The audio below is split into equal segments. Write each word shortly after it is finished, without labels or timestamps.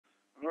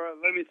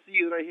let me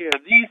see it right here.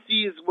 This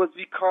is what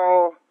we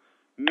call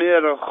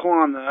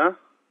marijuana.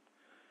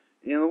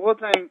 And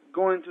what I'm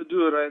going to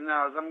do right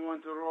now is I'm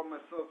going to roll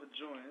myself a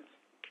joint.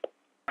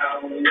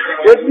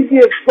 Let me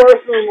give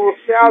personal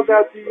shout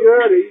out to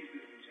Yuri.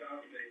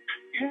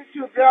 You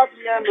should help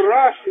me, I'm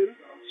Russian.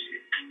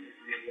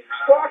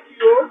 Fuck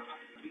you.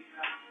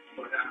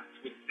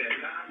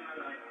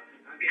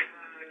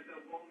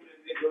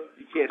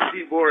 You can't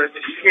see Boris.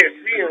 You can't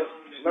see him.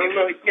 Let him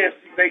know he can't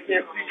see. They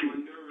can't see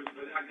you.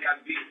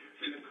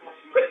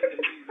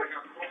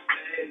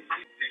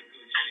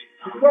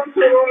 You come to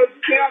Orange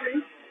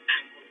County,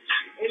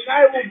 and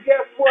I will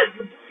guess what?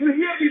 You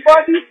hear me,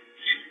 buddy?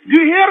 Do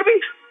you hear me?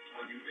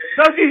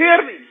 Does you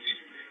hear me?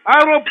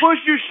 I will push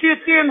your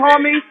shit in,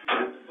 homie.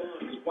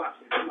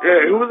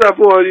 Yeah, who was that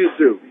boy on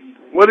YouTube?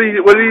 What did he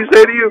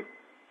say to you?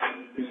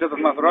 He said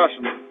I'm not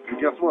Russian. And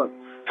guess what?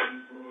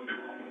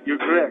 You're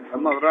correct.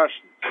 I'm not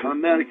Russian. I'm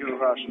American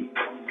Russian.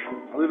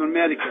 I live in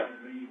America.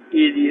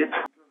 Idiot.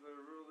 Because I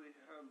really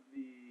have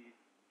the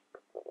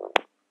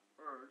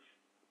urge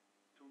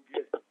to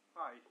get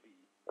hyphy.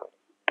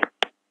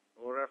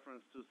 Or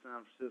reference to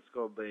San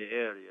Francisco Bay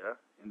Area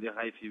and the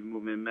hyphy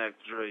movement, Mac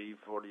Dre,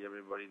 40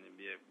 everybody in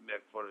the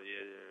Mac 40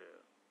 area.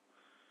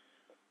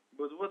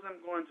 But what I'm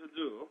going to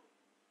do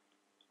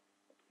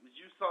is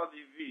you saw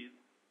the vid.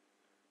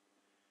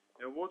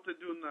 And what I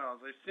do now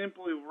is I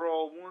simply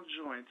roll one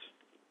joint.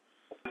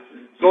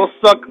 Go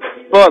suck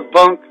butt,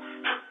 punk.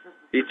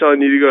 He's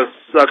telling you to go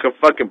suck a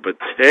fucking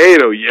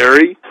potato,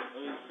 Yuri.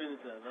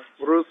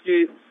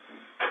 Ruski.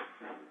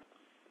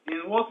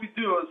 And what we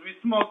do is we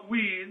smoke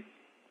weed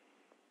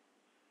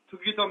to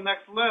get on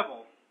next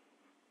level.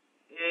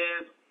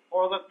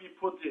 Or let me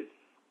put it,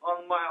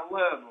 on my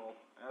level,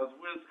 as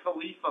Wiz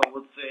Khalifa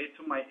would say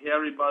to my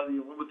everybody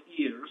with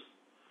ears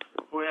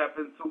who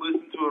happens to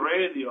listen to a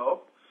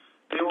radio.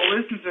 They will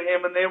listen to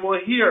him and they will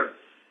hear.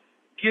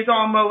 Get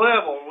on my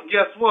level. Well,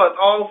 guess what?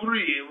 All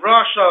three,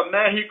 Russia,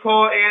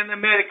 Mexico, and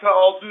America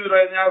all do it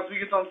right now as we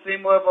get on the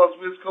same level as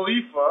Wiz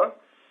Khalifa.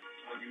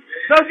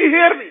 Does you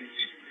hear me?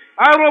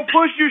 I will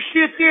push your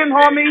shit in,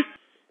 homie.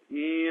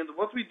 And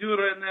what we do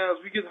right now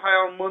is we get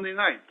high on Monday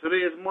night.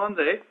 Today is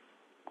Monday,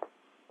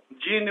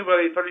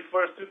 January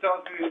 31st,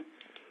 2011.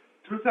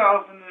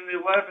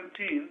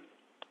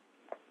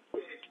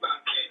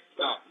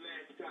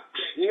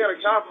 You got a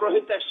cop, bro?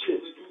 Hit that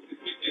shit.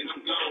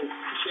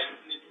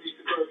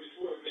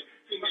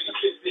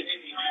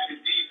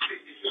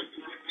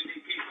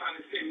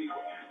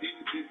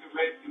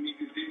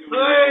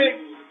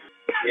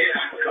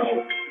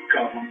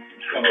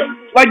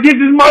 Like this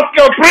is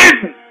Moscow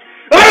prison.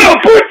 Oh,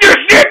 put your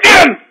shit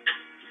in!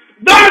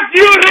 Don't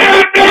you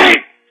hear me?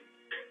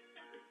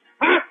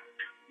 Huh?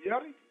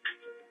 Yuri?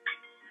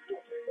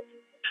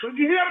 Did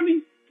you hear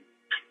me?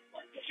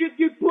 Shit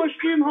get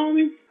pushed in,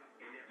 homie.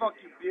 Fuck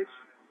you, bitch.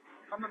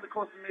 I'm in the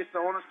Costa Mesa,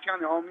 Orange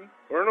County, homie.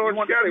 We're in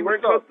Orange County. We're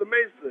in Costa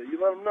Mesa. You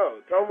let them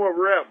know. Tell them where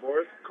we're at,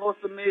 Boris.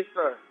 Costa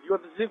Mesa. You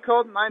got the zip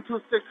code?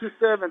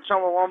 92627,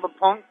 Chump,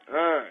 punk.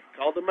 Alright,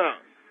 call them out.